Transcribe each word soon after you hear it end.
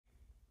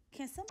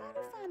Can somebody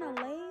find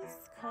a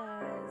lace?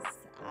 Because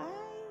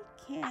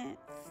I can't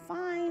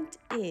find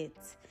it.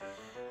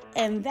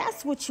 And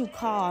that's what you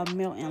call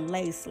melting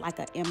lace, like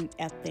a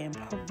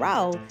MFM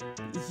Pro.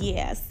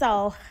 Yeah,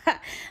 so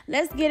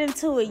let's get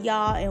into it,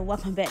 y'all, and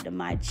welcome back to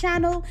my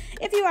channel.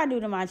 If you are new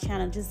to my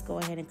channel, just go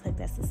ahead and click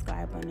that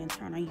subscribe button and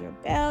turn on your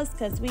bells,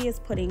 because we is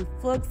putting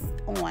fooks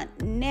on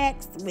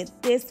next with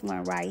this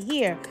one right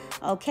here.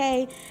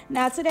 Okay,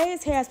 now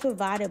today's hair is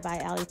provided by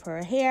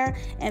Alipearl hair,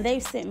 and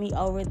they've sent me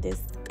over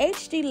this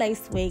HD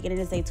lace wig, and it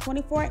is a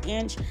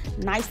 24-inch,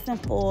 nice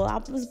and full. I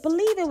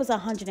believe it was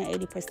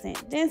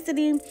 180%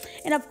 density,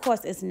 and of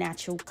course it's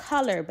natural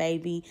color,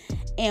 baby.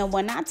 And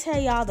when I tell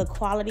y'all the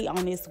quality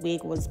on this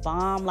wig was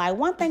bomb, like,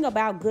 one thing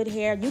about good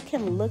hair, you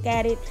can look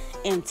at it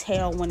and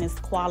tell when it's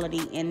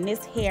quality, and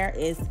this hair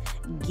is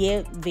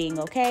giving.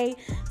 Okay,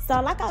 so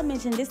like I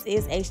mentioned, this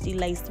is HD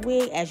lace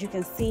wig. As you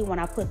can see, when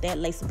I put that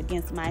lace up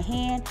against my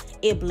hand,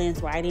 it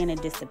blends right in and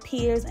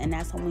disappears, and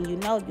that's when you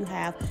know you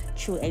have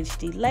true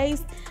HD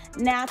lace.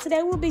 Now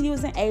today we'll be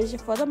using Asia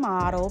for the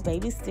model,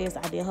 baby sis.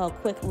 I did her a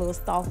quick little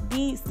soft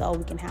beat so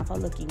we can have her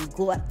looking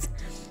good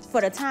for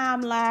the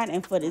timeline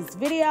and for this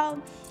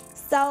video.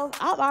 So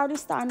I've already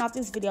started off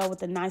this video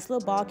with a nice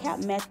little ball cap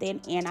method,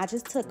 and I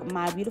just took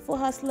my Beautiful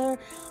Hustler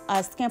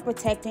skin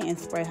protectant and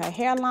spray her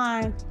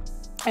hairline.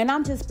 And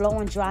I'm just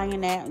blowing drying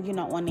that, you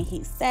know, on the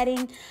heat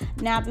setting.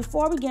 Now,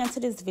 before we get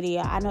into this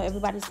video, I know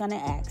everybody's gonna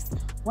ask,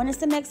 when is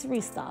the next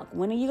restock?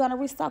 When are you gonna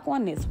restock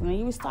on this? When are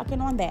you restocking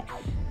on that?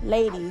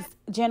 Ladies,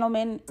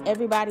 gentlemen,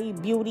 everybody,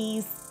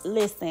 beauties,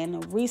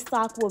 listen,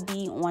 restock will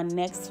be on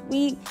next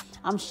week.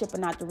 I'm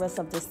shipping out the rest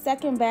of the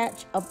second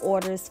batch of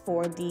orders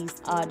for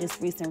these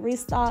this recent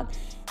restock.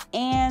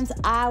 And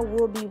I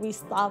will be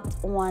restocked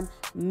on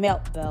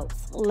melt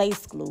belts,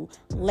 lace glue,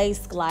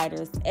 lace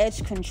gliders,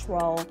 edge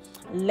control,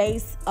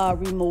 lace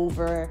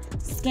remover,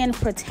 skin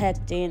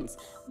protectants,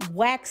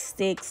 wax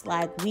sticks.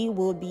 Like, we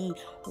will be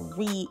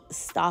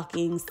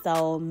restocking.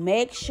 So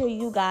make sure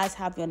you guys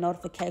have your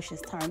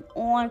notifications turned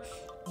on.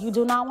 You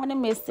do not want to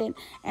miss it,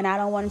 and I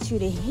don't want you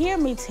to hear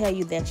me tell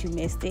you that you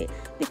missed it,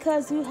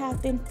 because you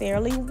have been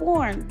fairly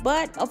warned.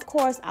 But of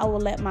course, I will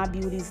let my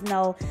beauties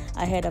know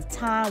ahead of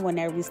time when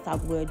that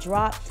restock will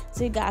drop,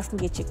 so you guys can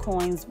get your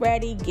coins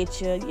ready, get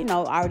your, you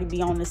know, already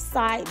be on the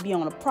site, be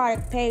on the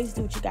product page,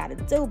 do what you got to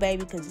do,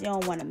 baby, because you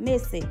don't want to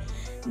miss it.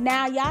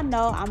 Now, y'all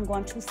know I'm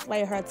going to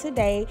slay her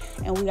today,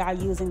 and we are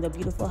using the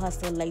Beautiful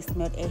Hustler Lace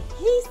Melt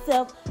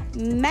Adhesive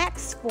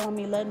Max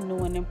formula,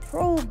 new and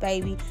improved,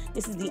 baby.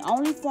 This is the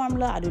only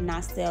formula. I do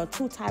not sell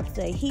two types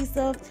of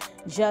adhesive,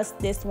 just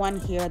this one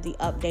here, the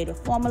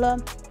updated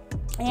formula.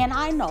 And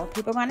I know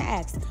people are going to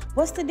ask,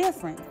 what's the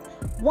difference?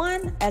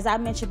 One, as I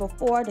mentioned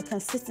before, the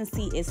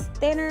consistency is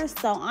thinner,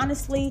 so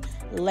honestly,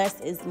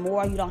 less is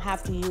more. You don't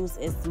have to use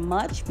as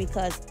much,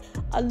 because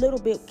a little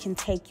bit can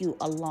take you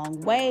a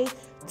long way.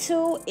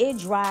 Two, it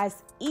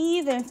dries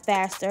even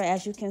faster.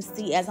 As you can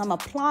see, as I'm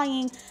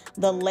applying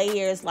the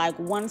layers, like,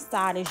 one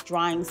side is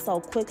drying so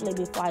quickly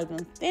before I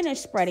even finish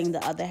spreading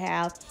the other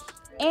half.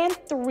 And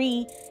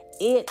three,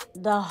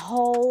 the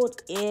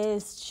hold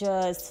is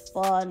just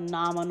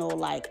phenomenal,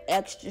 like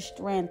extra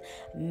strength,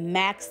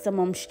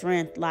 maximum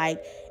strength.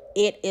 Like,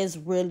 it is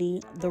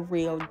really the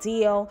real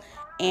deal.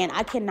 And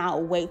I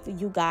cannot wait for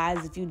you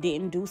guys, if you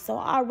didn't do so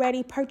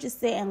already,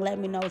 purchase it and let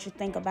me know what you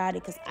think about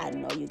it, because I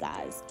know you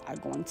guys are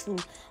going to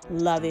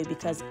love it,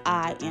 because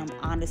I am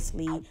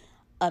honestly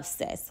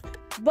obsessed.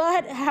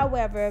 But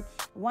however,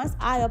 once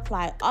I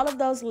apply all of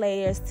those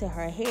layers to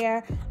her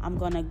hair, I'm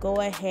gonna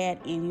go ahead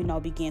and, you know,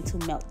 begin to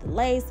melt the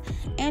lace.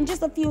 And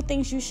just a few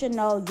things you should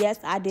know. Yes,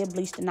 I did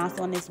bleach the knots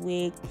on this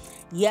wig.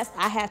 Yes,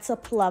 I had to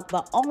plug,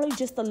 but only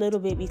just a little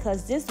bit,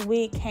 because this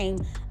wig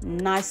came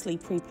nicely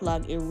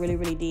pre-plugged. It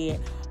really did.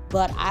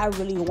 But I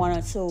really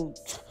wanted to,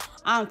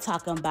 I'm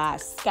talking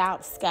about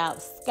scalp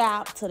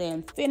to the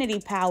infinity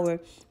power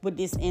with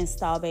this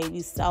install,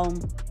 baby. So,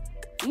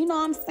 you know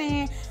what I'm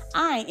saying?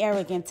 I ain't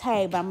arrogant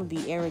Tay, but I'm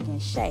gonna be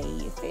arrogant Shay.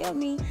 You feel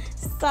me?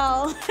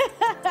 So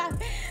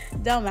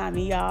don't mind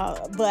me,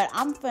 y'all. But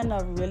I'm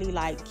finna really,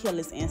 like, kill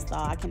this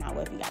install. I cannot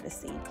wait for y'all to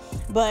see.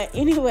 But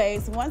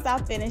anyways, once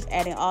I finish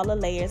adding all the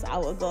layers, I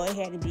will go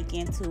ahead and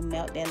begin to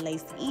melt that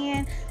lace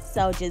in.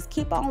 So just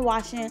keep on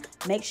watching.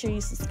 Make sure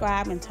you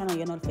subscribe and turn on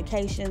your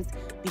notifications,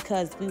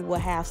 because we will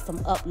have some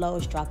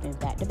uploads dropping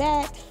back to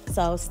back.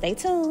 So stay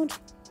tuned.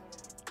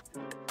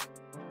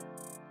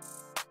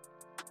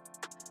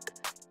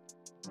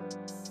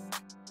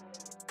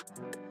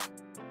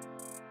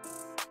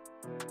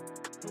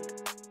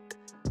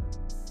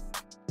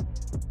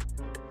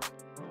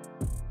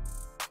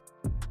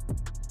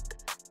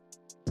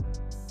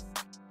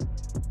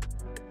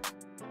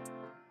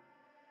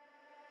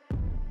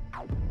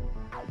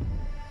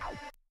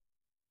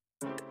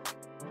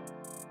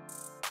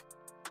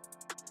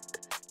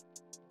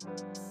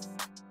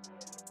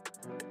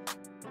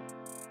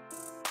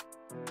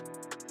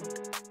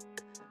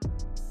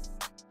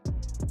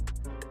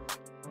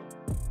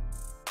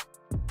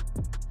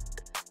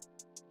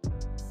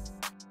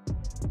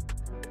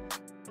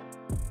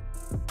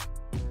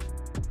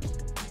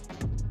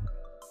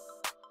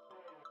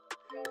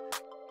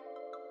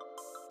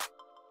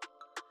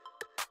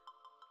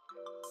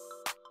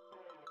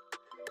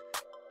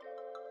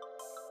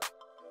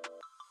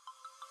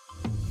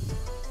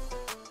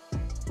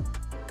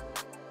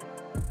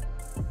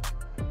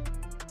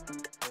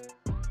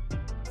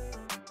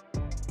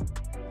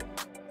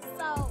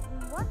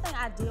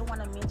 I did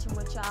want to mention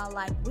with y'all,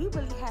 like, we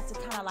really had to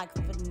kind of like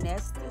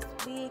finesse this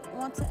wig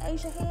onto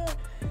Asia head,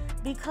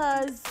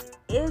 because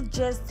it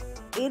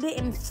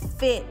didn't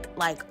fit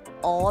like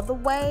all the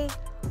way.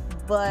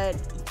 But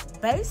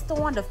based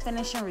on the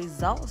finishing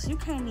results, you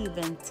can't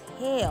even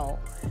tell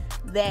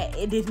that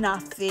it did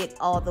not fit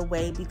all the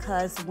way,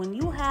 because when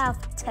you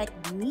have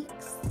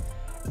techniques,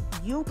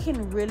 you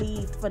can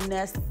really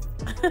finesse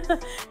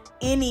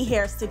any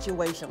hair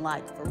situation,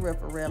 like for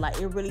real.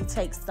 Like, it really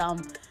takes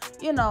some,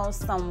 you know,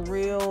 some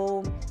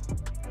real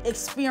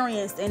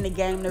experience in the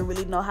game to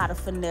really know how to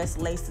finesse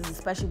laces,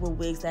 especially with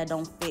wigs that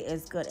don't fit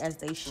as good as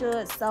they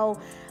should. So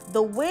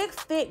the wig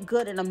fit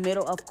good in the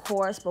middle, of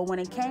course, but when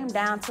it came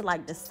down to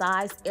like the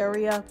size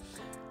area,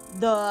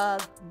 the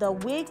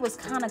wig was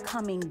kind of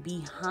coming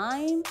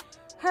behind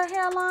her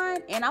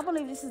hairline, and I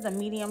believe this is a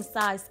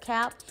medium-sized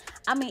cap.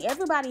 I mean,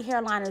 everybody's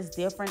hairline is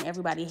different,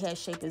 everybody's head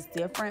shape is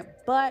different,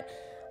 but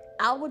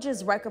I would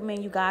just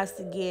recommend you guys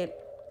to get,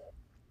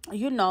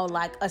 you know,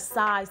 like a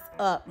size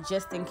up,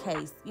 just in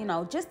case, you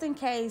know, just in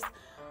case.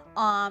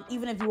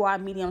 Even if you are a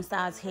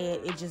medium-sized head,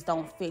 it just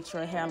don't fit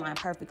your hairline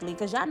perfectly,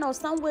 because y'all know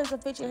some wigs will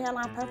fit your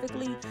hairline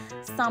perfectly,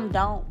 some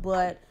don't,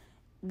 but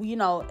you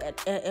know,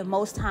 at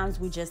most times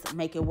we just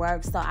make it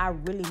work. So I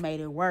really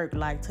made it work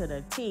like to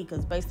the T,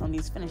 because based on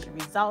these finishing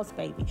results,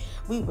 baby,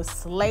 we were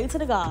slayed to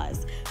the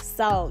gods.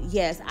 So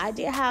yes, I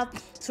did have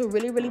to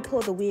really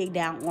pull the wig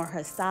down on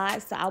her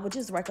size. So I would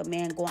just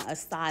recommend going a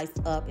size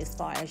up as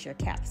far as your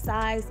cap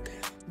size.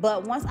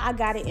 But once I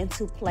got it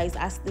into place,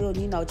 I still,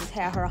 you know, just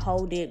had her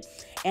hold it,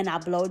 and I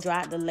blow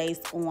dried the lace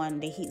on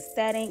the heat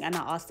setting, and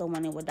I also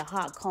went in with the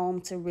hot comb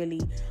to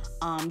really,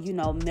 you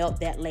know, melt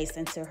that lace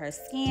into her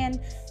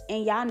skin.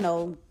 And y'all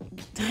know,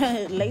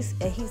 lace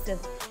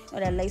adhesive, or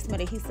that lace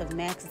melt adhesive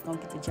max is gonna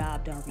get the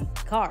job done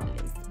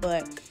regardless.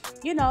 But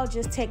you know,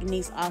 just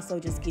techniques also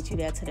just get you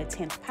there to the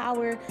 10th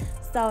power.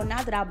 So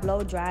now that I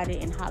blow dried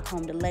it and hot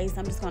combed the lace,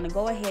 I'm just gonna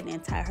go ahead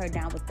and tie her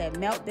down with that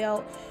melt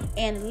belt.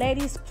 And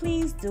ladies,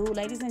 please do,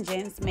 ladies and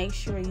gents, make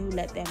sure you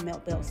let that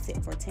melt belt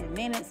sit for 10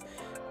 minutes.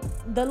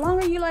 The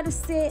longer you let it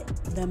sit,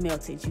 the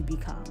melted you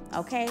become,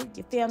 okay?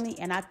 You feel me?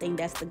 And I think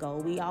that's the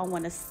goal. We all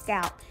want to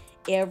scalp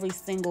every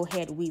single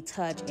head we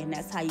touch, and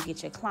that's how you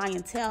get your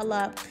clientele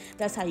up,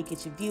 that's how you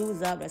get your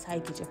views up, that's how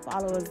you get your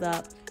followers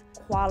up.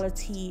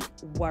 Quality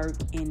work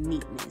and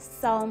neatness.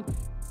 So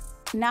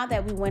now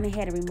that we went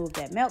ahead and removed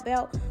that melt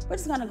belt, we're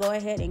just gonna go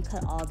ahead and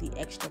cut all the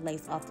extra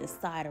lace off the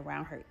side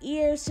around her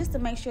ears, just to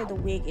make sure the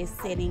wig is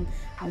sitting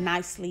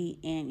nicely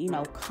and, you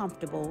know,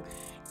 comfortable.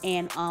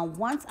 And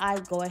once I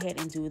go ahead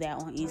and do that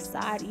on each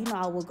side, you know,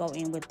 I will go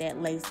in with that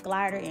lace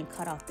glider and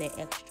cut off that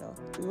extra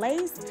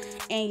lace.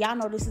 And y'all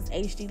know this is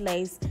HD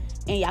lace,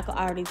 and y'all can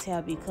already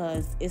tell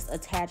because it's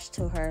attached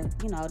to her,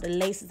 you know, the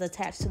lace is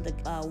attached to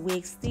the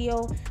wig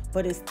still,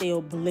 but it's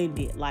still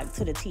blended like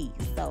to the teeth.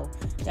 So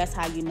that's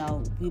how you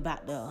know we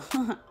about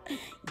to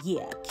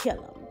yeah,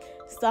 kill them.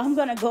 So I'm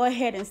gonna go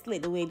ahead and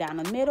slit the wig down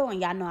the middle,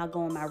 and y'all know I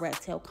go in my rat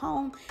tail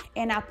comb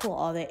and I pull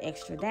all that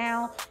extra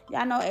down.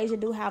 Y'all know Asia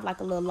do have like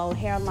a little low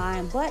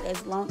hairline, but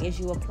as long as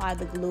you apply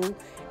the glue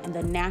and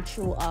the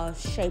natural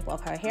shape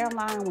of her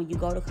hairline, when you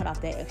go to cut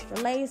off that extra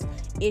lace,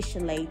 it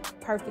should lay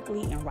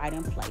perfectly and right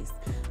in place.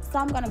 So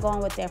I'm gonna go in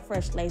with that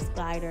fresh lace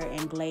glider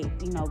and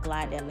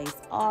glide that lace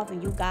off,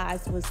 and you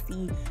guys will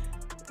see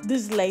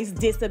this lace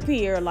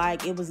disappear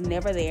like it was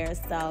never there.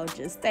 So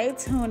just stay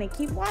tuned and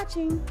keep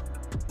watching.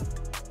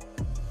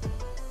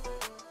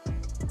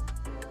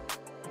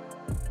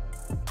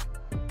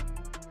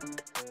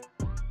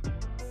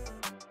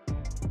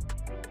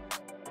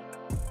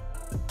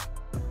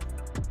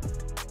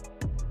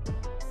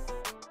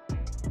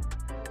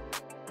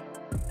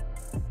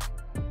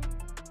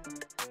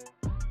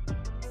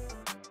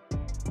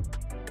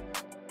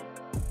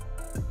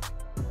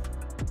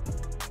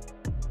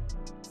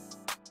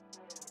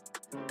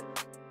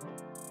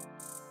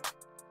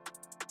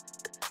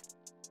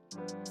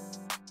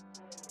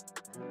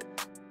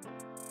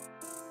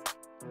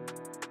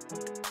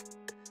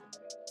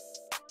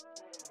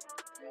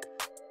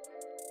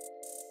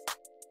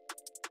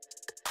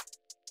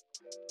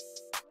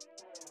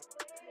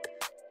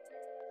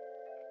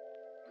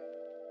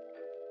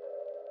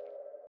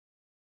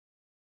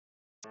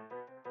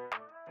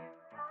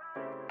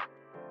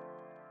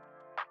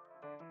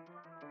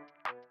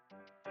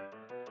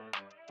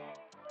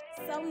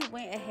 So we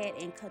went ahead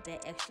and cut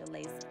that extra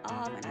lace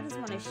off, and I just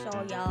want to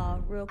show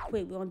y'all real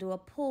quick. We're gonna do a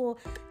pull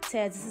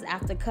test. This is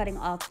after cutting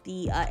off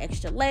the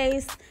extra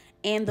lace,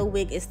 and the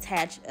wig is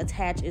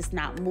attached. It's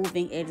not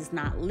moving, it is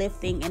not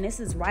lifting, and this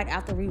is right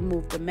after we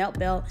removed the melt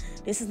belt.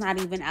 This is not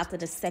even after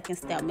the second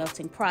step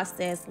melting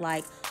process.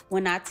 Like,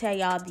 when I tell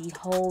y'all, the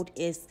hold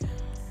is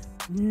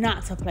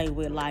not to play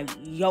with. Like,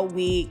 your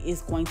wig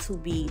is going to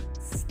be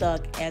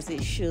stuck as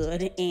it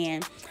should.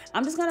 And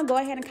I'm just gonna go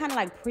ahead and kind of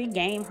like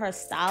pre-game her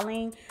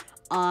styling.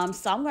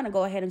 So I'm gonna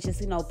go ahead and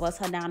just, you know, bust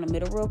her down the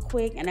middle real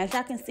quick. And as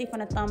y'all can see from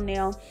the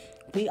thumbnail,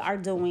 we are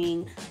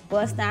doing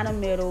bust down the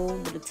middle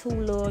with the two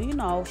little, you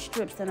know,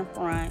 strips in the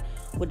front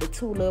with the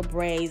two little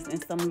braids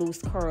and some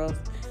loose curls.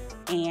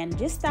 And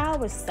this style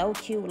was so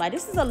cute. Like,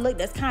 this is a look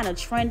that's kind of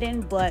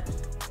trending, but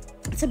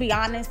to be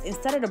honest,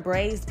 instead of the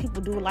braids,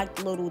 people do like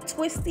the little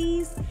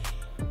twisties.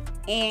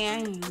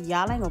 And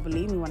y'all ain't gonna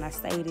believe me when I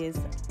say this,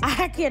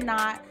 I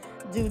cannot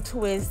do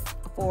twists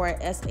for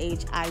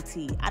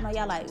S-H-I-T. I know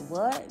y'all like,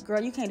 what?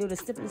 Girl, you can't do the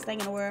simplest thing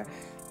in the world.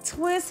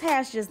 Twist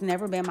has just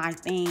never been my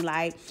thing.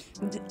 Like,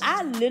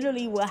 I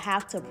literally will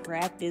have to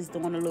practice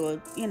doing a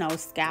little, you know,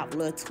 scalp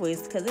little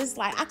twist, because it's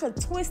like I could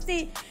twist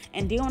it,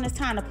 and then when it's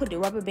time to put the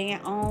rubber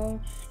band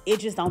on, it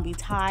just don't be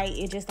tight,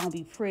 it just don't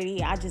be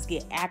pretty. I just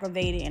get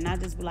aggravated, and I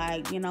just be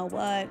like, you know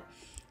what,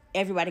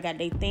 everybody got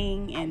their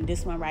thing, and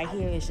this one right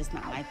here is just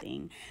not my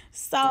thing.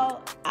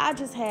 So I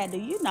just had to,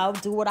 you know,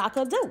 do what I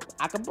could do.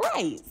 I could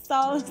braid.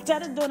 So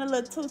instead of doing the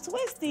little two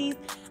twisties,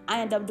 I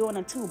end up doing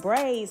the two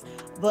braids,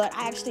 but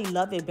I actually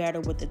love it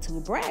better with the two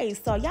braids.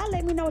 So y'all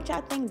let me know what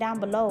y'all think down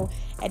below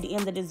at the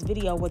end of this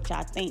video, what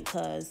y'all think,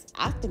 because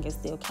I think it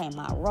still came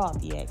out raw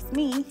if you ask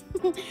me.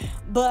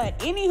 But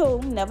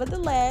anywho,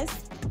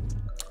 nevertheless,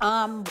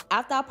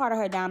 after I parted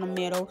her down the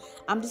middle,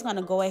 I'm just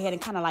gonna go ahead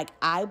and kind of like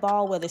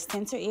eyeball where the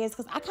center is,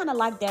 because I kind of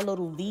like that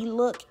little V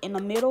look in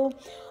the middle.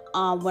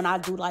 When I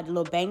do like the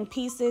little bang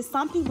pieces,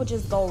 some people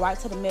just go right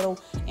to the middle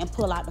and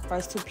pull out the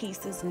first two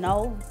pieces.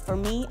 No, for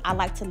me, I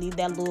like to leave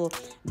that little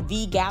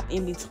V gap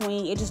in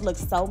between. It just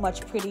looks so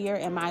much prettier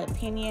in my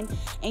opinion.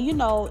 And you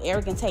know,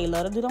 Eric and Tay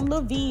love to do them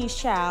little V's,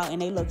 child, and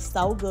they look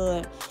so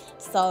good.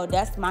 So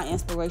that's my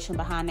inspiration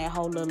behind that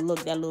whole little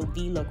look, that little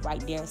V look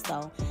right there.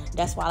 So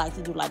that's why I like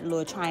to do like the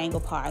little triangle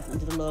parts and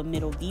do the little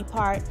middle V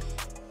part.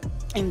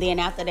 And then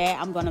after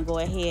that, I'm going to go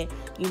ahead,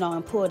 you know,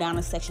 and pull down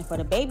a section for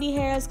the baby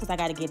hairs, because I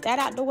got to get that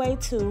out the way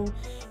too.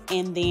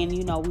 And then,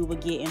 you know, we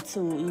would get into,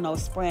 you know,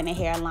 spraying the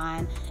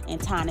hairline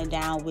and tying it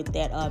down with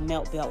that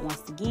melt belt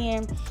once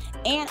again.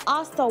 And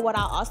also, what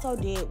I also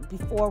did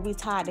before we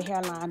tied the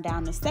hairline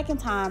down the second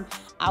time,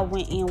 I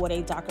went in with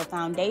a darker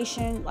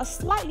foundation, a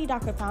slightly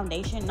darker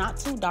foundation, not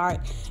too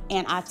dark.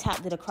 And I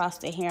tapped it across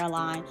the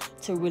hairline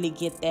to really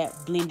get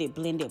that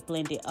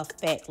blended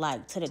effect,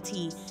 like to the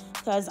T.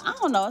 Because I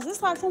don't know, it's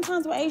just like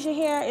sometimes with Asian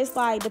hair, it's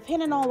like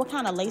depending on what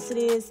kind of lace it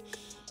is,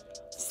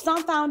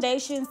 some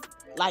foundations,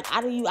 like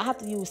I have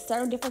to use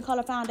certain different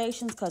color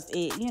foundations because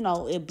it, you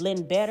know, it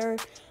blend better.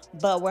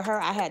 But with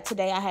her, I had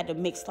to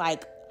mix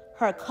like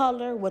her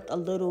color with a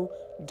little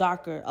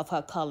darker of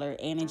her color,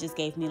 and it just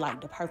gave me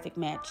like the perfect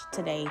match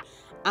today.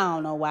 I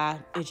don't know why,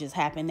 it just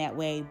happened that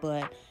way,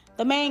 but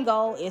the main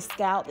goal is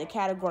scalp. The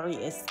category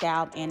is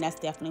scalp, and that's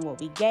definitely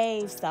what we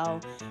gave. So,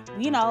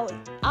 you know,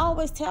 I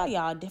always tell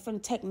y'all,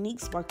 different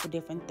techniques work for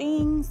different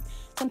things.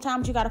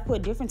 Sometimes you got to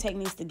put different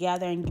techniques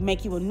together and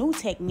make you a new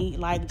technique,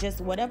 like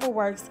just whatever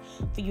works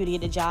for you to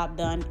get the job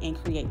done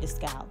and create the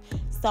scalp.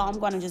 So I'm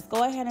going to just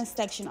go ahead and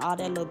section all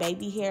that little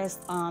baby hairs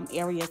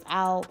areas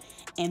out,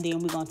 and then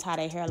we're going to tie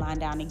that hairline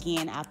down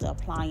again after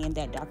applying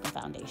that darker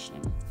foundation.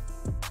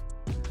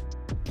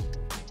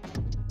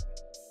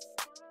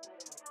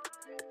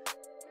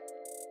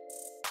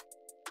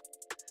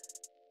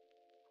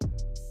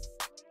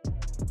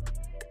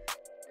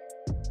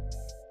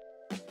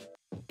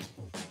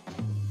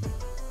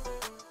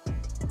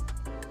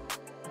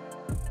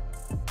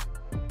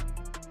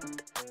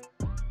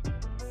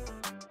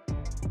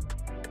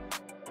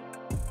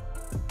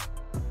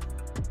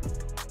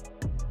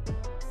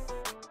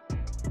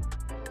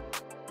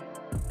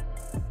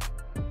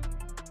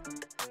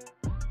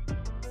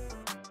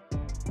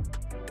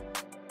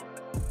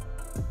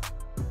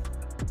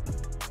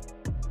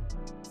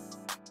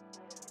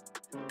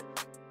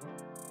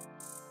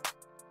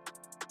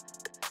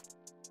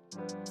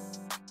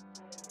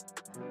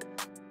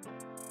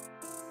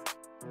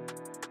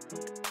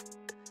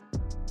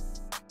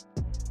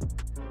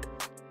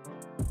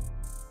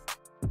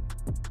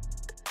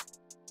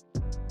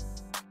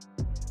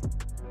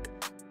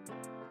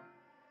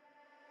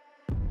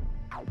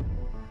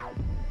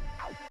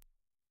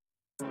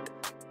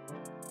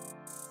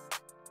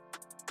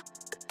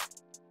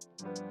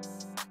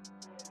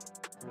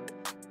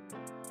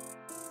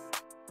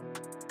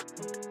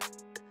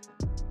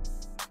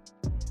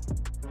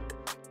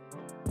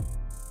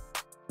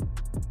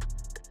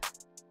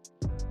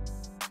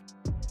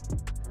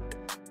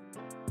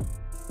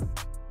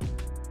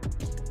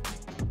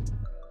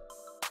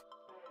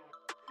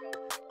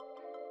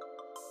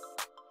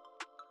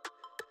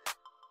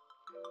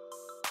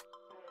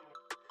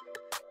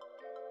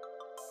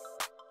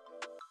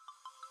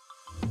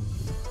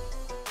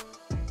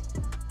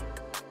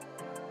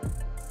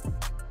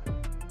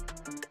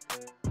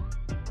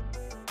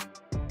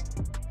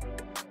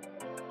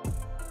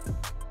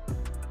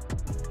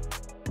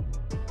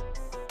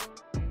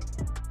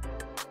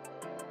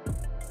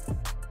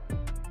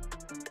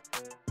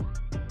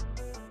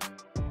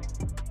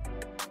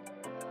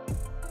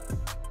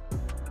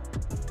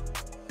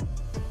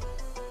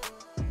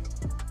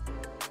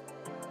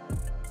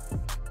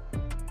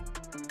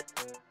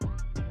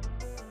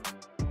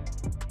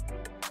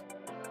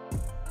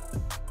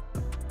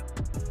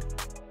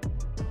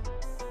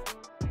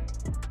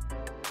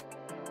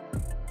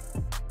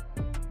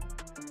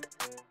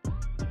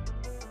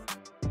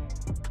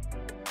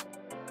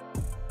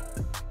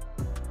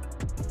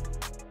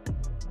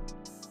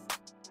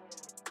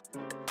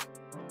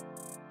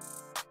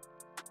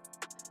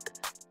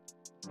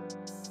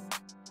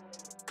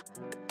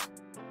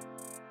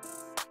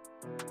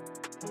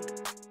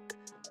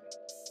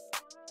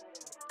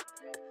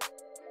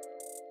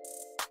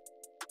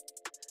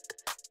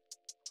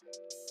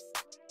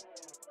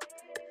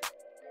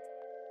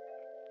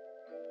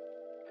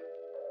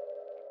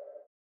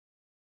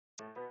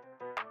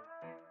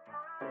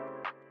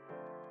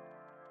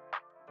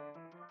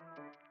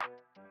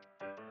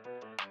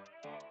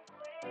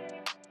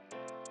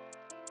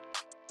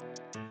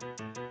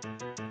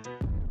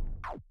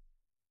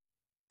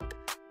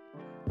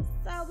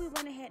 we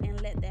went ahead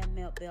and let that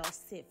milk belt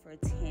sit for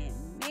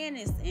 10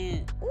 minutes.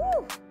 And,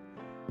 ooh,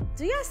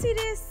 do y'all see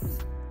this?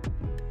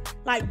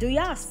 Like, do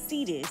y'all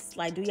see this?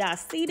 Like, do y'all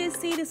see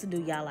this? Or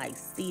do y'all, like,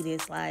 see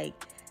this? Like,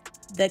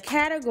 the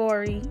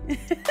category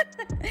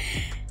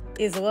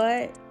is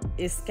what?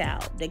 Is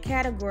scalp. The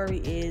category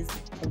is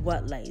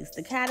what lace.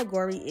 The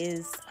category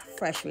is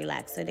fresh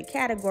relaxer. The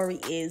category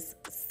is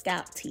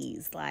scalp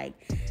tease. Like,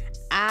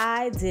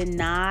 I did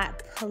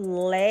not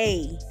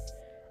play.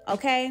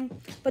 Okay?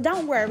 But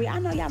don't worry. I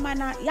know y'all might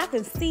not, y'all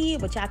can see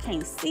it, but y'all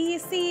can't see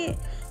it.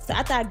 So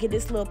after I get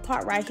this little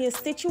part right here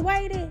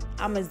situated,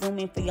 I'm gonna zoom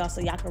in for y'all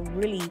so y'all can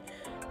really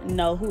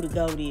know who the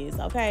goat is,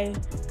 okay?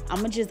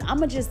 I'ma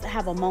just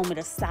have a moment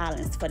of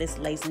silence for this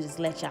lace and just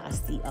let y'all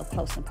see up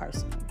close and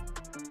personal.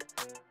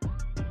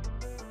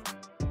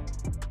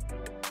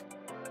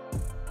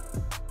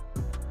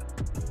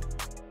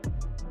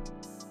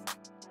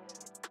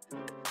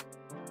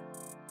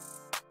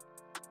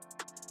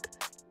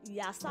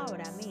 Y'all saw what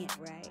I meant,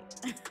 right?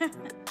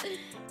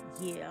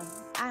 Yeah,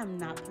 I'm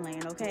not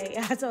playing, okay?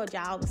 I told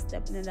y'all I was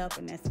stepping it up,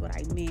 and that's what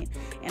I meant.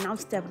 And I'm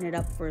stepping it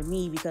up for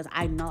me because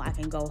I know I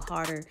can go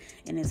harder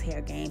in this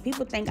hair game.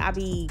 People think I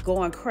be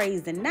going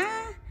crazy.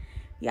 Nah,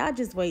 y'all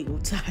just wait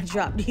until I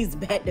drop these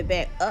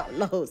back-to-back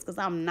uploads because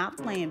I'm not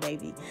playing,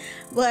 baby.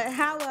 But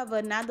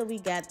however, now that we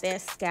got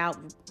that scalp,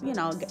 you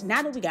know,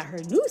 now that we got her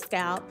new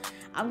scalp,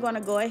 I'm going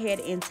to go ahead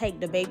and take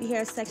the baby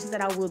hair sections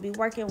that I will be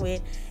working with,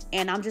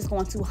 and I'm just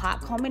going to hot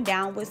comb it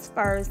downwards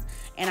first,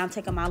 and I'm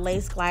taking my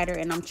lace glider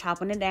and I'm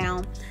chopping it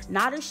down.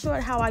 Not as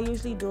short how I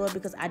usually do it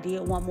because I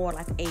did want more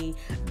like a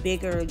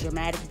bigger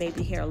dramatic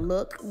baby hair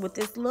look with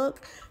this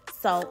look.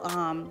 So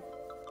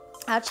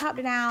I chopped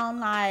it down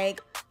like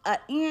an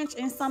inch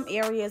in some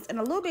areas and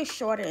a little bit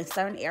shorter in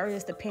certain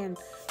areas, depending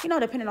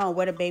on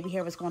where the baby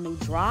hair was going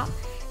to drop.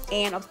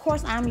 And of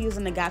course, I'm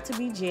using the Got To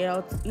Be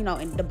gel, you know,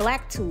 in the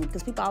black tube,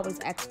 because people always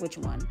ask which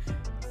one.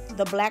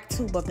 The black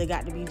tube of the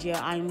Got To Be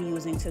gel I'm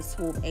using to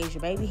swoop Asia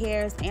baby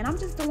hairs. And I'm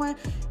just doing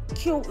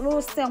cute,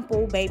 little,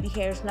 simple baby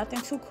hairs,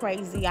 nothing too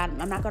crazy. I'm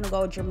not going to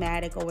go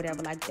dramatic or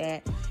whatever like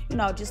that. You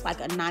know, just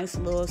like a nice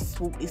little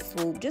swoopy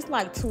swoop, just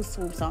like 2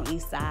 swoops on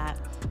each side.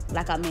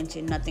 Like I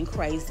mentioned, nothing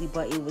crazy,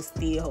 but it was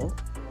still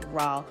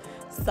raw.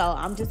 So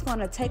I'm just going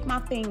to take my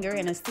finger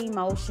in a C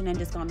motion and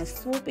just going to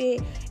swoop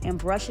it and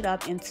brush it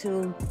up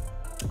into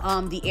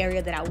the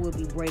area that I will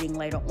be braiding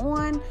later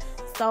on.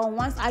 So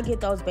once I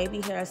get those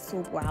baby hairs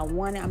swooped where I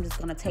want it, I'm just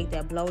going to take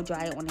that blow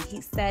dryer on a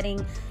heat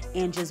setting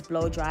and just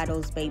blow dry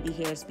those baby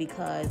hairs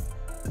because,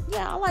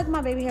 yeah, I like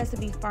my baby hairs to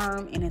be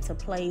firm and into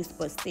place,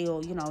 but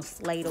still, you know,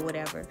 slayed or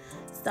whatever.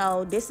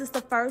 So this is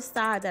the first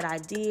side that I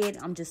did.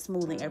 I'm just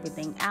smoothing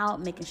everything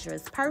out, making sure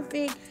it's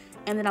perfect.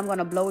 And then I'm going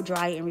to blow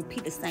dry it and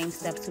repeat the same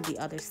steps to the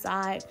other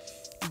side.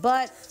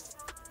 But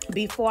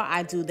before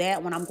I do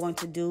that, what I'm going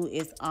to do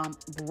is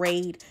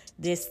braid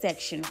this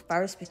section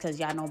first because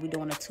y'all know we're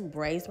doing the 2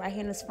 braids right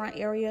here in this front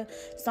area.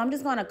 So I'm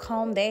just going to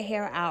comb that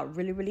hair out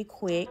really, really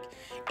quick.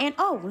 And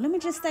oh, let me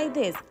just say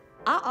this.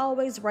 I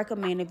always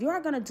recommend if you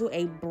are going to do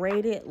a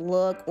braided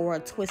look or a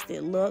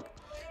twisted look,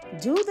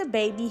 do the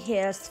baby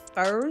hairs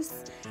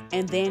first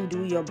and then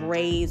do your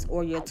braids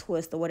or your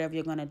twist or whatever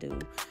you're going to do.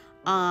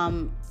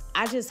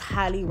 I just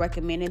highly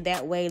recommend it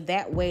that way.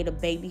 That way the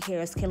baby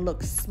hairs can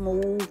look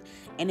smooth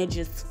and it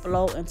just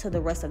flow into the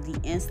rest of the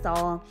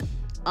install.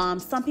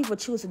 Some people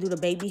choose to do the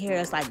baby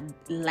hairs like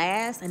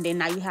last, and then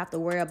now you have to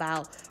worry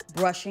about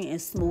brushing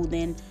and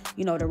smoothing,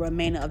 you know, the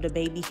remainder of the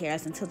baby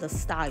hairs into the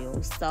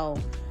style. So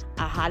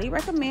I highly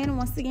recommend,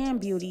 once again,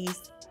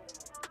 beauties,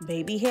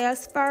 baby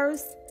hairs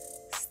first,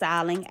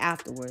 styling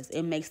afterwards.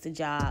 It makes the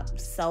job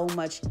so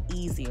much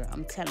easier,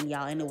 I'm telling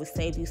y'all, and it will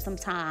save you some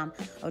time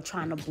of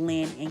trying to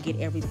blend and get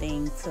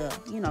everything to,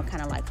 you know,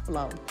 kind of like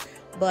flow.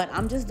 But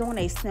I'm just doing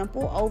a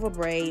simple over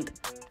braid.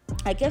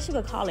 I guess you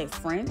could call it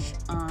French,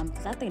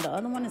 because I think the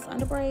other one is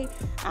under braid.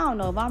 I don't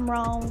know if I'm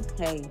wrong.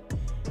 Hey,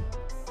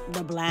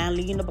 the blind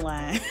leading the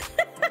blind.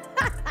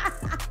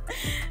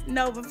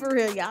 No, but for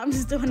real, y'all, I'm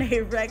just doing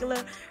a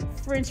regular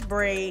French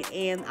braid,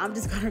 and I'm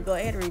just gonna go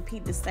ahead and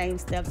repeat the same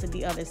steps to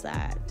the other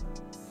side.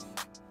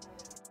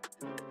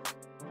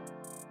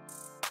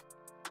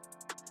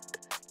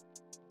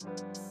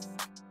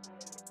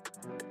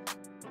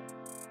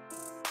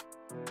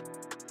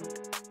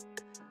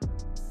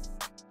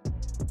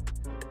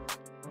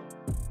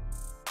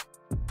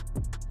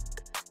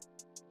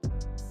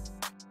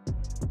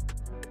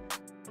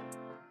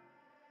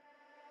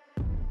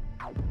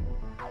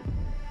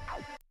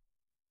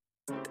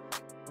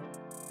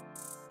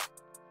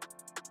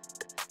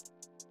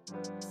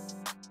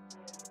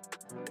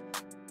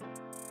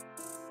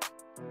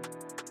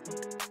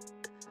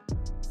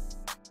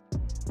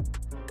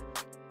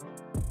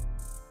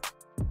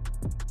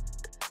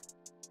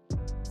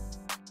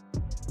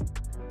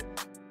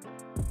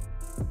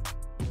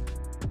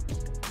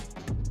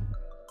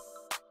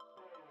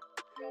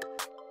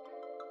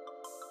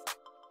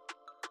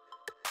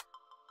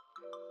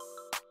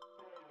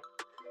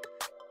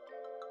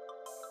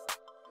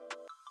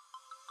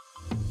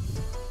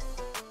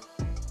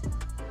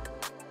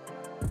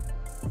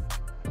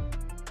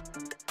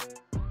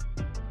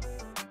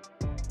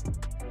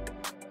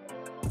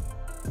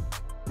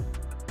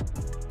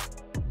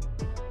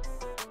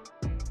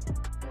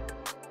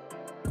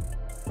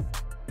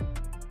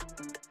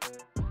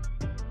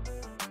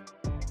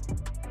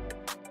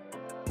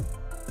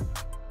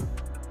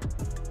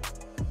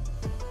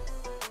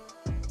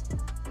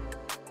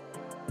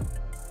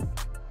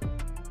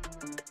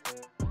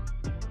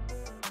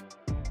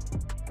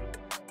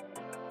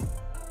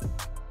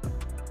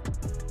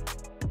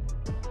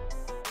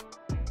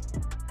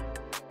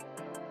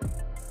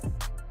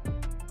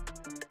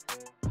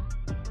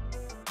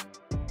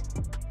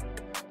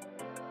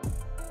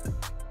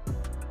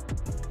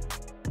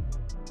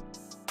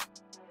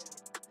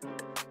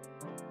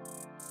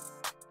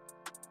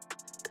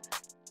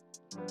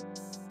 So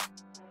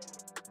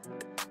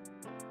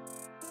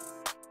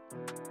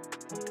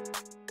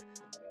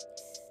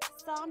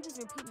I'm just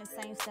repeating the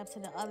same steps to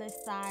the other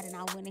side, and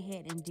I went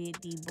ahead and did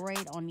the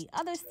braid on the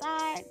other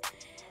side.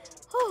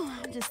 Whew,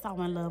 I'm just so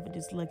in love with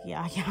this look,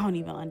 y'all. Y'all don't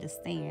even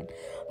understand.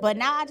 But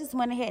now I just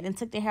went ahead and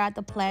took the hair out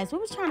the plaits. We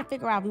was trying to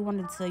figure out if we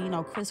wanted to, you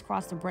know,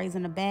 crisscross the braids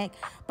in the back.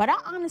 But I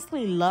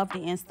honestly love the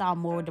install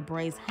more with the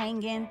braids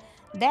hanging.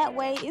 That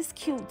way, it's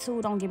cute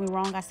too, don't get me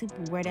wrong. I see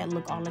people wear that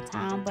look all the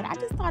time. But I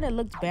just thought it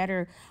looked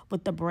better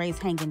with the braids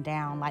hanging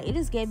down. Like, it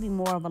just gave me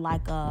more of a,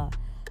 like a,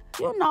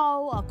 you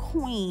know, a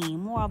queen,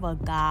 more of a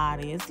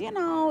goddess. You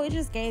know, it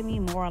just gave me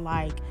more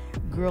like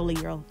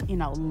girlier, you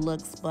know,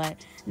 looks.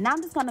 But now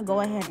I'm just going to go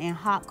ahead and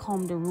hot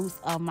comb the roots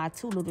of my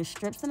two little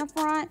strips in the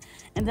front.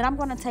 And then I'm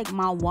going to take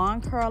my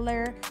wand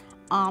curler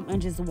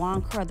and just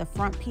wand curl the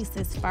front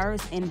pieces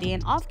first. And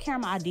then off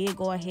camera, I did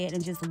go ahead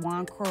and just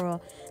wand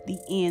curl the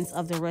ends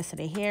of the rest of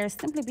the hair,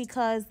 simply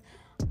because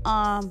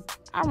I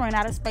ran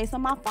out of space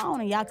on my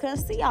phone and y'all couldn't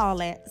see all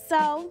that.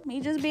 So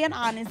me just being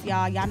honest,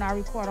 y'all know I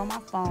record on my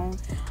phone.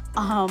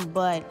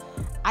 But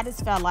I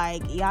just felt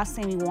like y'all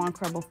seen me wand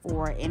curl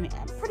before, and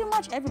pretty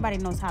much everybody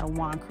knows how to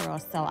wand curl.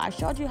 So I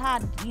showed you how,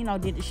 you know,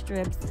 did the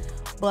strips,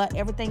 but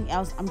everything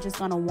else I'm just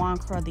gonna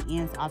wand curl the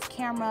ends off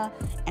camera,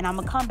 and I'm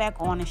gonna come back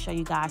on and show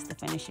you guys the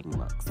finishing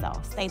look. So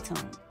stay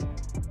tuned.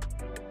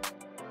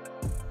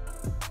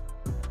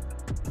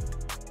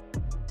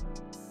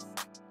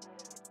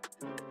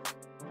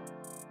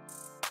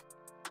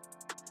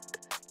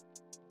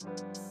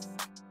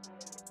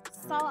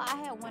 So I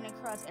had went and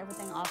crushed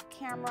everything off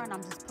camera, and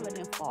I'm just pulling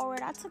it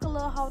forward. I took a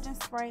little holding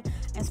spray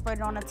and sprayed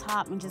it on the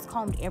top and just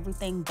combed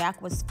everything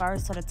backwards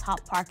first so the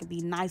top part could be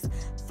nice,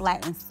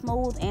 flat, and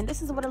smooth. And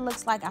this is what it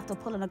looks like after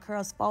pulling the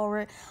curls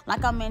forward.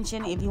 Like I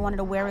mentioned, if you wanted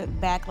to wear it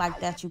back like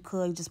that, you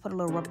could. You just put a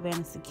little rubber band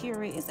and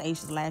secure it. It's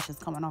Asia's lashes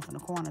coming off in the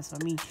corners for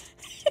me.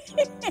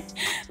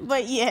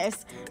 But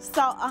yes,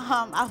 so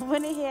I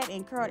went ahead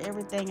and curled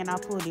everything and I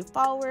pulled it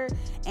forward,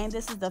 and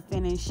this is the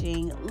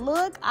finishing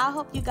look. I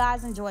hope you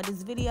guys enjoyed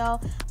this video.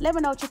 Let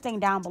me know what you think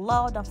down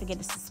below. Don't forget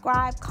to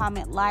subscribe,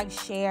 comment, like,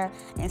 share,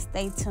 and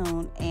stay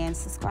tuned and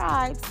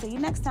subscribe. See you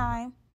next time.